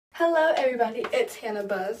Hello everybody, it's Hannah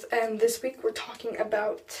Buzz, and this week we're talking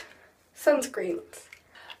about sunscreens.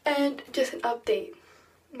 And just an update,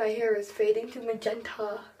 my hair is fading to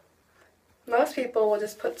magenta. Most people will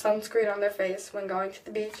just put sunscreen on their face when going to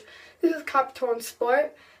the beach. This is Coppertone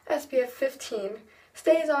Sport, SPF 15,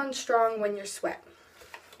 stays on strong when you sweat,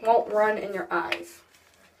 won't run in your eyes.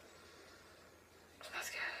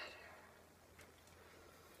 Smells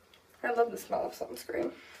good. I love the smell of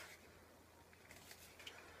sunscreen.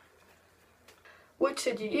 What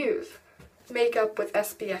should you use? Makeup with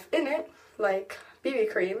SPF in it, like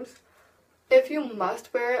BB creams. If you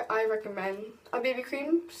must wear it, I recommend a BB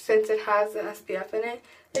cream since it has the SPF in it.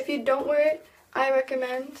 If you don't wear it, I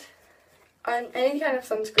recommend any kind of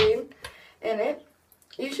sunscreen in it.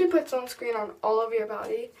 You should put sunscreen on all over your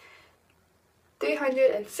body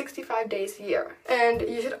 365 days a year. And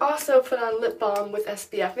you should also put on lip balm with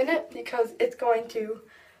SPF in it because it's going to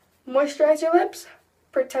moisturize your lips,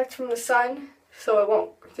 protect from the sun,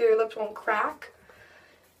 so your lips won't crack,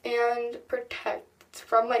 and protect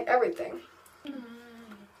from like everything.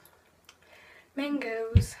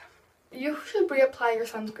 Mangoes. You should reapply your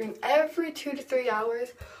sunscreen every 2 to 3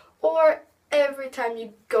 hours or every time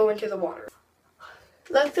you go into the water.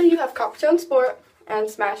 Let's say you have Coppertone Sport and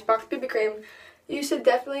Smashbox BB cream. You should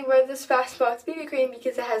definitely wear the Smashbox BB cream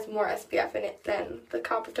because it has more SPF in it than the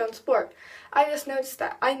Coppertone Sport. I just noticed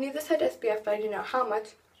that. I knew this had SPF, but I didn't know how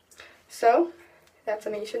much. So, that's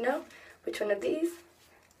something you should know. Which one of these?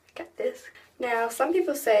 Got this. Now, some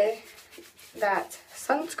people say that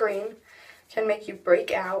sunscreen can make you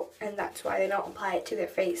break out, and that's why they don't apply it to their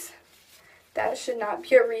face. That should not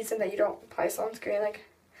be a reason that you don't apply sunscreen. Like,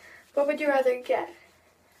 what would you rather get?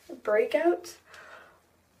 Breakouts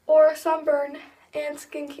or sunburn and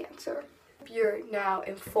skin cancer? You're now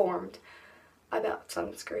informed about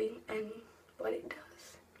sunscreen and what it does.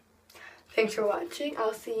 Thanks for watching.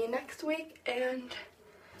 I'll see you next week, and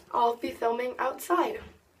I'll be filming outside.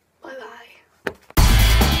 Bye-bye.